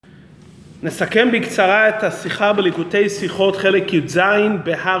נסכם בקצרה את השיחה בליקוטי שיחות חלק י"ז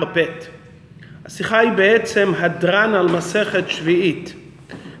בהר ב'. השיחה היא בעצם הדרן על מסכת שביעית.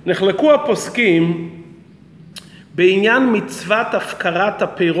 נחלקו הפוסקים בעניין מצוות הפקרת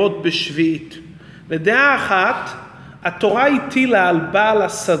הפירות בשביעית. לדעה אחת, התורה הטילה על בעל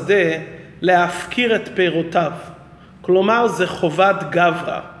השדה להפקיר את פירותיו, כלומר זה חובת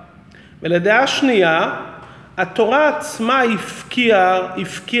גברא. ולדעה שנייה, התורה עצמה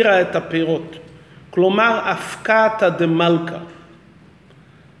הפקירה את הפירות, כלומר הפקעתא דמלכא.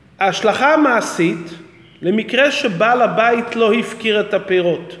 ההשלכה המעשית, למקרה שבעל הבית לא הפקיר את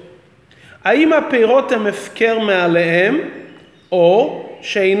הפירות, האם הפירות הם הפקר מעליהם, או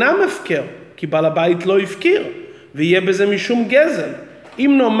שאינם הפקר, כי בעל הבית לא הפקיר, ויהיה בזה משום גזל.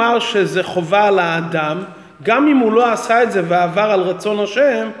 אם נאמר שזה חובה על האדם, גם אם הוא לא עשה את זה ועבר על רצון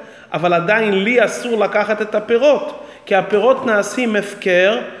השם, אבל עדיין לי אסור לקחת את הפירות, כי הפירות נעשים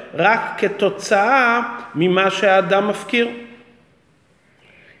הפקר רק כתוצאה ממה שהאדם מפקיר.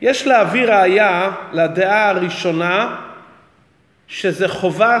 יש להביא ראיה לדעה הראשונה, שזה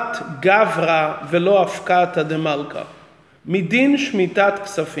חובת גברא ולא הפקעתא דמלכא, מדין שמיטת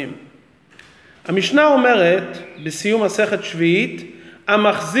כספים. המשנה אומרת בסיום מסכת שביעית,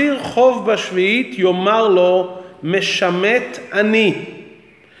 המחזיר חוב בשביעית יאמר לו משמט אני.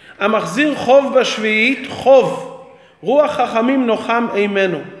 המחזיר חוב בשביעית חוב, רוח חכמים נוחם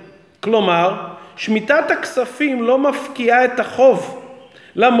אימנו. כלומר, שמיטת הכספים לא מפקיעה את החוב,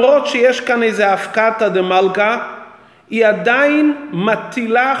 למרות שיש כאן איזה הפקעתא דמלכא, היא עדיין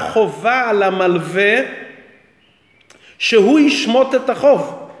מטילה חובה על המלווה שהוא ישמוט את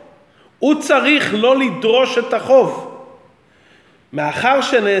החוב. הוא צריך לא לדרוש את החוב. מאחר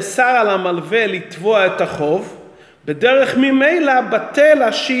שנאסר על המלווה לתבוע את החוב, בדרך ממילא בטל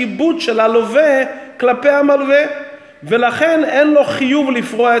השעבוד של הלווה כלפי המלווה, ולכן אין לו חיוב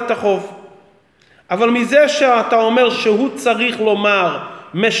לפרוע את החוב. אבל מזה שאתה אומר שהוא צריך לומר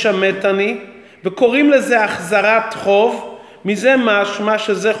משמט אני, וקוראים לזה החזרת חוב, מזה משמע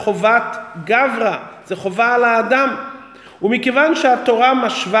שזה חובת גברא, זה חובה על האדם. ומכיוון שהתורה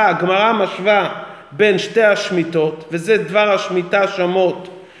משווה, הגמרא משווה בין שתי השמיטות, וזה דבר השמיטה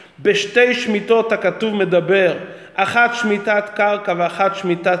שמות, בשתי שמיטות הכתוב מדבר, אחת שמיטת קרקע ואחת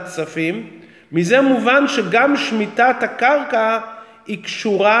שמיטת כספים, מזה מובן שגם שמיטת הקרקע היא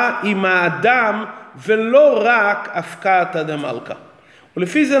קשורה עם האדם ולא רק הפקעתא דמלכא.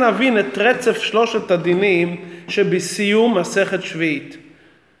 ולפי זה נבין את רצף שלושת הדינים שבסיום מסכת שביעית.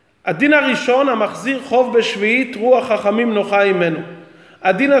 הדין הראשון, המחזיר חוב בשביעית, רוח חכמים נוחה עמנו.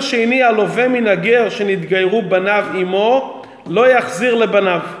 הדין השני, הלווה מן הגר שנתגיירו בניו עמו, לא יחזיר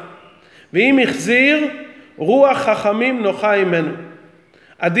לבניו. ואם יחזיר, רוח חכמים נוחה עמנו.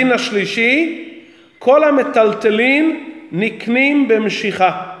 הדין השלישי, כל המטלטלין נקנים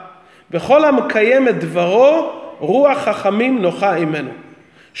במשיכה. וכל המקיים את דברו, רוח חכמים נוחה עמנו.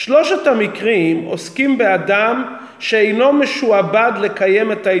 שלושת המקרים עוסקים באדם שאינו משועבד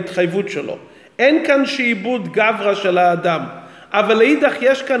לקיים את ההתחייבות שלו. אין כאן שעבוד גברא של האדם, אבל לאידך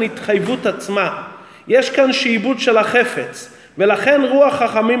יש כאן התחייבות עצמה. יש כאן שעבוד של החפץ, ולכן רוח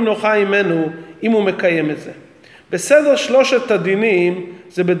חכמים נוחה עמנו אם הוא מקיים את זה. בסדר שלושת הדינים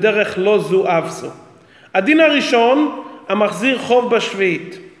זה בדרך לא זו אף זו. הדין הראשון, המחזיר חוב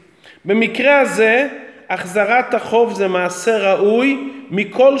בשביעית. במקרה הזה, החזרת החוב זה מעשה ראוי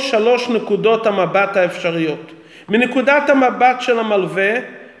מכל שלוש נקודות המבט האפשריות. מנקודת המבט של המלווה,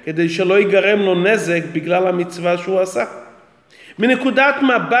 כדי שלא ייגרם לו נזק בגלל המצווה שהוא עשה. מנקודת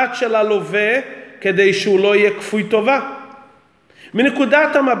מבט של הלווה, כדי שהוא לא יהיה כפוי טובה.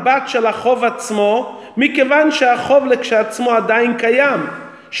 מנקודת המבט של החוב עצמו, מכיוון שהחוב לכשעצמו עדיין קיים,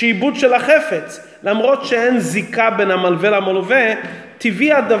 שעבוד של החפץ, למרות שאין זיקה בין המלווה למלווה,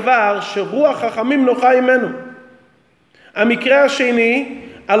 טבעי הדבר שרוח חכמים נוחה עמנו. המקרה השני,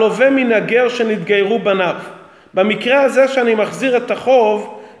 הלווה מן הגר שנתגיירו בניו. במקרה הזה שאני מחזיר את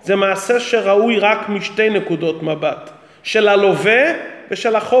החוב, זה מעשה שראוי רק משתי נקודות מבט, של הלווה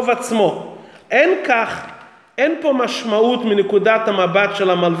ושל החוב עצמו. אין פה משמעות מנקודת המבט של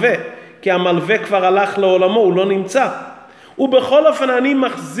המלווה, כי המלווה כבר הלך לעולמו, הוא לא נמצא. ובכל אופן אני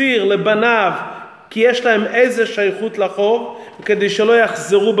מחזיר לבניו, כי יש להם איזה שייכות לחוב, כדי שלא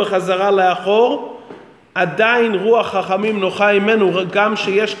יחזרו בחזרה לאחור, עדיין רוח חכמים נוחה עמנו, גם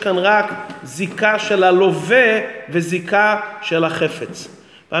שיש כאן רק זיקה של הלווה וזיקה של החפץ.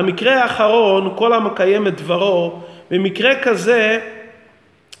 והמקרה האחרון, כל המקיים את דברו, במקרה כזה,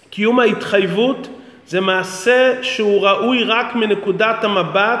 קיום ההתחייבות זה מעשה שהוא ראוי רק מנקודת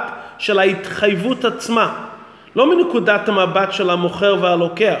המבט של ההתחייבות עצמה, לא מנקודת המבט של המוכר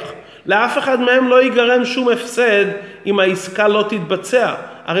והלוקח. לאף אחד מהם לא ייגרם שום הפסד אם העסקה לא תתבצע,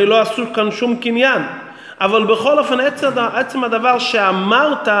 הרי לא עשו כאן שום קניין. אבל בכל אופן עצם הדבר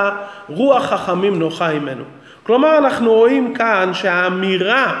שאמרת, רוח חכמים נוחה ממנו. כלומר אנחנו רואים כאן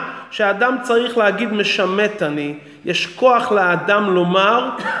שהאמירה שהאדם צריך להגיד משמט אני, יש כוח לאדם לומר,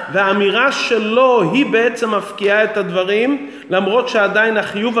 והאמירה שלו היא בעצם מפקיעה את הדברים, למרות שעדיין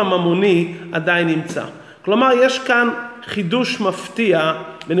החיוב הממוני עדיין נמצא. כלומר יש כאן חידוש מפתיע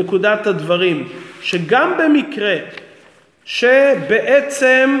בנקודת הדברים, שגם במקרה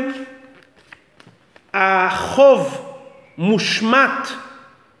שבעצם החוב מושמט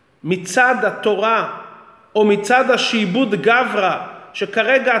מצד התורה או מצד השעבוד גברא,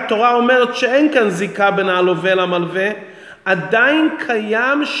 שכרגע התורה אומרת שאין כאן זיקה בין הלווה למלווה, עדיין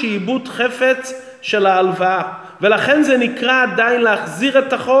קיים שעבוד חפץ של ההלוואה, ולכן זה נקרא עדיין להחזיר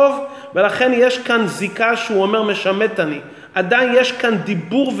את החוב, ולכן יש כאן זיקה שהוא אומר משמט אני. עדיין יש כאן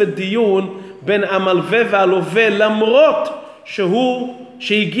דיבור ודיון בין המלווה והלווה, למרות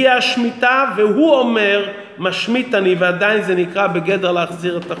שהגיעה השמיטה והוא אומר משמיט אני, ועדיין זה נקרא בגדר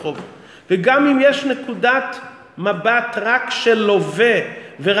להחזיר את החוב. וגם אם יש נקודת מבט רק של לווה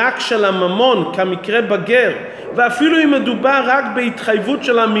ורק של הממון כמקרה בגר, ואפילו אם מדובר רק בהתחייבות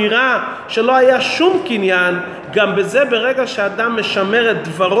של אמירה שלא היה שום קניין, גם בזה ברגע שאדם משמר את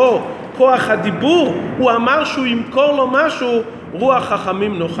דברו, כוח הדיבור, הוא אמר שהוא ימכור לו משהו, רוח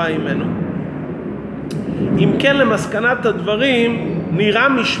חכמים נוחה ממנו. אם כן, למסקנת הדברים נראה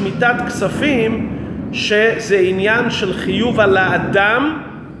משמיטת כספים שזה עניין של חיוב על האדם,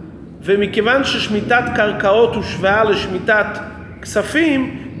 ומכיוון ששמיטת קרקעות הושוואה לשמיטת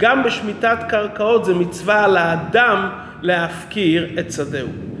כספים, גם בשמיטת קרקעות זה מצווה על האדם להפקיר את שדהו.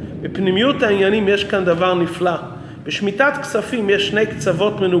 בפנימיות העניינים יש כאן דבר נפלא. בשמיטת כספים יש שני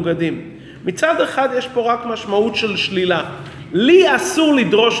קצוות מנוגדים. מצד אחד יש פה רק משמעות של שלילה. לי אסור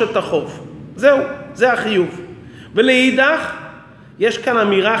לדרוש את החוב. זהו, זה החיוב. ולאידך יש כאן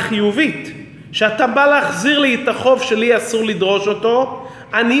אמירה חיובית, שאתה בא להחזיר לי את החוב שלי אסור לדרוש אותו,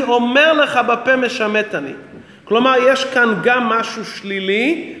 אני אומר לך בפה משמט אני. כלומר יש כאן גם משהו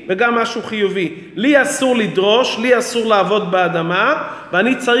שלילי וגם משהו חיובי. לי אסור לדרוש, לי אסור לעבוד באדמה,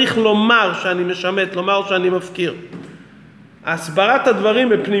 ואני צריך לומר שאני משמט, לומר שאני מפקיר. הסברת הדברים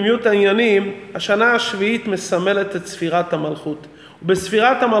בפנימיות העניינים, השנה השביעית מסמלת את ספירת המלכות.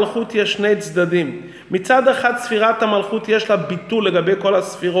 ובספירת המלכות יש שני צדדים. מצד אחד ספירת המלכות יש לה ביטול לגבי כל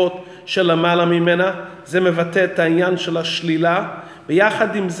הספירות של למעלה ממנה, זה מבטא את העניין של השלילה,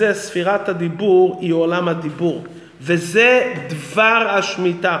 ויחד עם זה ספירת הדיבור היא עולם הדיבור, וזה דבר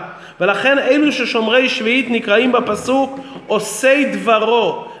השמיטה. ולכן אלו ששומרי שביעית נקראים בפסוק עושי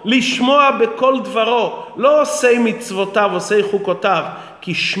דברו, לשמוע בכל דברו, לא עושי מצוותיו, עושי חוקותיו,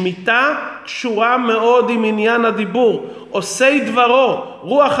 כי שמיטה קשורה מאוד עם עניין הדיבור. עושי דברו,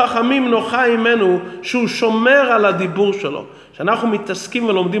 רוח חכמים נוחה ממנו, שהוא שומר על הדיבור שלו. כשאנחנו מתעסקים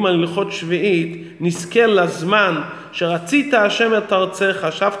ולומדים על הלכות שביעית, נזכה לזמן שרצית השם את ארצך,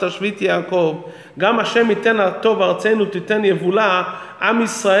 שבת שביעית יעקב, גם השם ייתן הטוב ארצנו תיתן יבולה, עם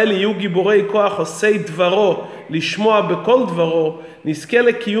ישראל יהיו גיבורי כוח עושי דברו, לשמוע בכל דברו, נזכה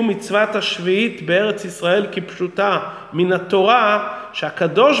לקיום מצוות השביעית בארץ ישראל כפשוטה מן התורה,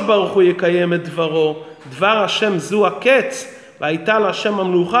 שהקדוש ברוך הוא יקיים את דברו, דבר השם זו הקץ, והייתה להשם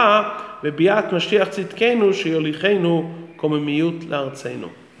המלוכה, וביאת משיח צדקנו שיוליכנו קוממיות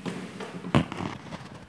לארצנו.